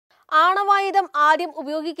ആണവായുധം ആദ്യം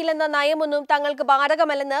ഉപയോഗിക്കില്ലെന്ന നയമൊന്നും തങ്ങൾക്ക്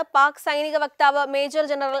ബാധകമല്ലെന്ന് പാക് സൈനിക വക്താവ് മേജർ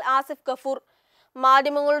ജനറൽ ആസിഫ് ഗഫൂർ.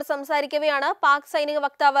 മാധ്യമങ്ങളോട് സംസാരിക്കവെയാണ് പാക് സൈനിക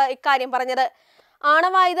വക്താവ് ഇക്കാര്യം പറഞ്ഞത്.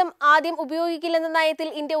 ആണവായുധം ആദ്യം ഉപയോഗിക്കില്ലെന്ന നയത്തിൽ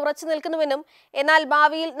ഇന്ത്യ ഉറച്ചു നിൽക്കുന്നുവെന്നും എന്നാൽ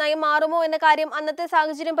ഭാവിയിൽ നയം മാറുമോ എന്ന കാര്യം അന്നത്തെ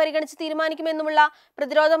സാഹചര്യം പരിഗണിച്ച് തീരുമാനിക്കുമെന്നുമുള്ള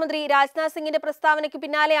പ്രതിരോധ മന്ത്രി രാജ്നാഥ് സിംഗിന്റെ പ്രസ്താവനയ്ക്ക്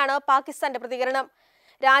പിന്നാലെയാണ് പാകിസ്ഥാന്റെ പ്രതികരണം.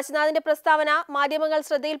 രാജ്നാഥിന്റെ പ്രസ്താവന മാധ്യമങ്ങൾ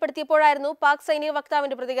ശ്രദ്ധയിൽപ്പെടുത്തിയപ്പോഴായിരുന്നു പാക് സൈനിക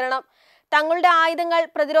വക്താവിന്റെ പ്രതികരണം. തങ്ങളുടെ ആയുധങ്ങൾ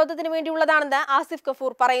പ്രതിരോധത്തിന് വേണ്ടിയുള്ളതാണെന്ന് ആസിഫ്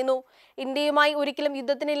ഗഫൂർ പറയുന്നു. ഇന്ത്യയുമായി ഒരിക്കലും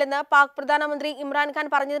യുദ്ധത്തിനില്ലെന്ന് പാക് പ്രധാനമന്ത്രി ഇമ്രാൻഖാൻ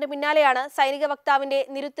പറഞ്ഞതിന് പിന്നാലെയാണ് സൈനിക വക്താവിന്റെ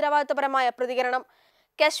നിരുത്തരവാദിത്തപരമായ പ്രതികരണം.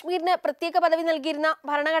 കശ്മീരിന് പ്രത്യേക പദവി നൽകിയിരുന്ന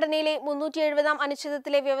ഭരണഘടനയിലെ 370-ാം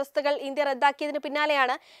അനുച്ഛേദത്തിലെ വ്യവസ്ഥകൾ ഇന്ത്യ റദ്ദാക്കിയതിന്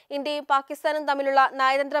പിന്നാലെയാണ് ഇന്ത്യയും പാകിസ്ഥാനും തമ്മിലുള്ള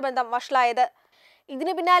നയതന്ത്ര ബന്ധം വഷളായത്.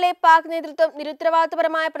 ഇതിനു പിന്നാലെ പാക് നേതൃത്വം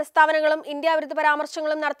നിരുത്തരവാദിത്തപരമായ പ്രസ്താവനകളും ഇന്ത്യ വിരുദ്ധ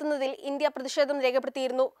പരാമർശങ്ങളും നടത്തുന്നതിൽ ഇന്ത്യ പ്രതിഷേധം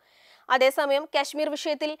രേഖപ്പെടുത്തിയിരുന്നു. അതേസമയം കശ്മീർ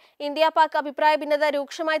വിഷയത്തിൽ ഇന്ത്യ പാക് അഭിപ്രായ ഭിന്നത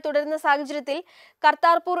രൂക്ഷമായി തുടരുന്ന സാഹചര്യത്തിൽ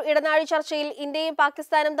കർത്താർപൂർ ഇടനാഴി ചർച്ചയിൽ ഇന്ത്യയും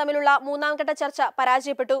പാകിസ്ഥാനും തമ്മിലുള്ള മൂന്നാം ഘട്ട ചർച്ച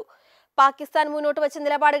പരാജയപ്പെട്ടു. പാകിസ്ഥാൻ മുന്നോട്ട് വച്ച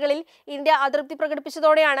നിലപാടുകളിൽ ഇന്ത്യ അതൃപ്തി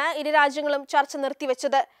പ്രകടിപ്പിച്ചതോടെയാണ് ഇരു രാജ്യങ്ങളും ചർച്ച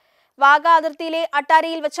നിർത്തിവെച്ചത്. വാഗ അതിർത്തിയിലെ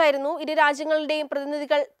അട്ടാരിയിൽ വെച്ചായിരുന്നു ഇരു രാജ്യങ്ങളുടെയും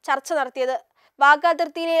പ്രതിനിധികൾ ചർച്ച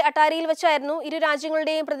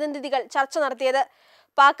നടത്തിയത്.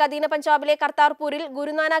 പാക് അധീന പഞ്ചാബിലെ കർത്താർപൂരിൽ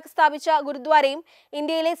ഗുരുനാനാക്ക് സ്ഥാപിച്ച ഗുരുദ്വാരയും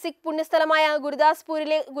ഇന്ത്യയിലെ സിഖ് പുണ്യസ്ഥലമായ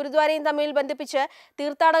ഗുരുദാസ്പൂരിലെ ഗുരുദ്വാരയും തമ്മിൽ ബന്ധിപ്പിച്ച്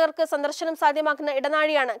തീർത്ഥാടകർക്ക് സന്ദർശനം സാധ്യമാക്കുന്ന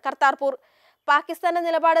ഇടനാഴിയാണ് കർത്താർപൂർ. പാകിസ്ഥാന്റെ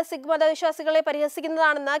നിലപാട് സിഖ് മതവിശ്വാസികളെ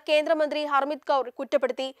പരിഹസിക്കുന്നതാണെന്ന് കേന്ദ്രമന്ത്രി ഹർമിത് കൗർ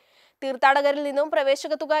കുറ്റപ്പെടുത്തി. തീർത്ഥാടകരിൽ നിന്നും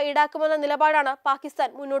പ്രവേശക തുക ഈടാക്കുമെന്ന നിലപാടാണ് പാകിസ്ഥാൻ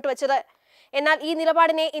മുന്നോട്ട് വെച്ചത്. എന്നാൽ ഈ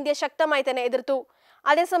നിലപാടിനെ ഇന്ത്യ ശക്തമായി തന്നെ എതിർത്തു.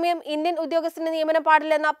 അതേസമയം ഇന്ത്യൻ ഉദ്യോഗസ്ഥന്റെ നിയമനം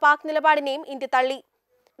പാടില്ലെന്ന പാക് നിലപാടിനെയും ഇന്ത്യ തള്ളി.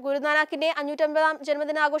 ഗുരുനാനാക്കിന്റെ 550-ാം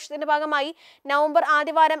ജന്മദിനാഘോഷത്തിന്റെ ഭാഗമായി നവംബർ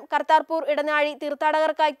ആദ്യവാരം കർത്താർപൂർ ഇടനാഴി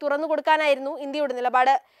തീർത്ഥാടകർക്കായി തുറന്നു കൊടുക്കാനായിരുന്നു ഇന്ത്യയുടെ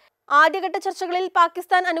നിലപാട്. ആദ്യഘട്ട ചർച്ചകളിൽ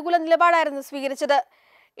പാകിസ്ഥാൻ അനുകൂല നിലപാടായിരുന്നു സ്വീകരിച്ചത്.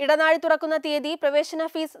 ഇടനാഴി തുറക്കുന്ന തീയതി, പ്രവേശന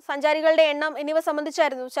ഫീസ്, സഞ്ചാരികളുടെ എണ്ണം എന്നിവ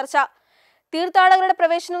സംബന്ധിച്ചായിരുന്നു ചർച്ച. തീർത്ഥാടകരുടെ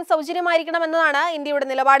പ്രവേശനം സൗജന്യമായിരിക്കണമെന്നതാണ് ഇന്ത്യയുടെ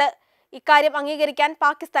നിലപാട്. ഇക്കാര്യം അംഗീകരിക്കാൻ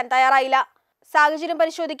പാകിസ്ഥാൻ തയ്യാറായില്ല. സാഹചര്യം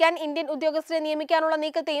പരിശോധിക്കാൻ ഇന്ത്യൻ ഉദ്യോഗസ്ഥരെ നിയമിക്കാനുള്ള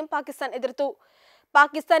നീക്കത്തെയും പാകിസ്ഥാൻ എതിർത്തു.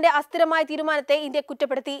 പാകിസ്ഥാന്റെ അസ്ഥിരമായ തീരുമാനത്തെ ഇന്ത്യ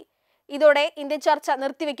കുറ്റപ്പെടുത്തി. ഇതോടെ ഇന്ത്യ ചർച്ച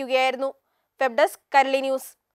നിർത്തിവെക്കുകയായിരുന്നു. Web desk Kairali news.